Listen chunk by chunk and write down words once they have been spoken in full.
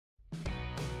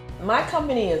My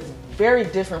company is very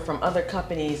different from other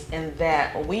companies in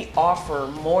that we offer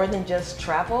more than just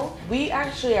travel. We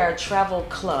actually are a travel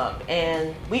club,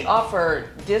 and we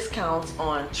offer discounts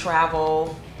on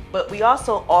travel, but we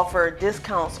also offer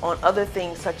discounts on other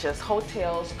things such as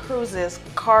hotels, cruises,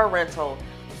 car rental,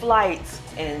 flights,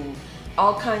 and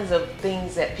all kinds of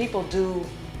things that people do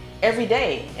every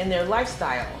day in their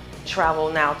lifestyle.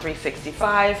 Travel Now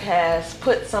 365 has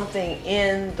put something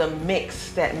in the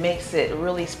mix that makes it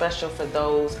really special for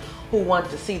those who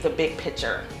want to see the big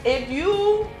picture. If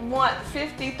you want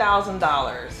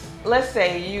 $50,000, let's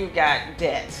say you got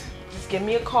debt, just give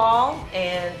me a call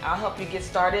and I'll help you get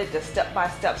started, the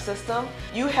step-by-step system.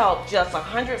 You help just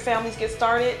 100 families get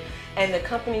started, and the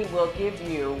company will give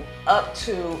you up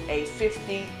to a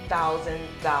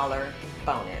 $50,000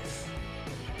 bonus.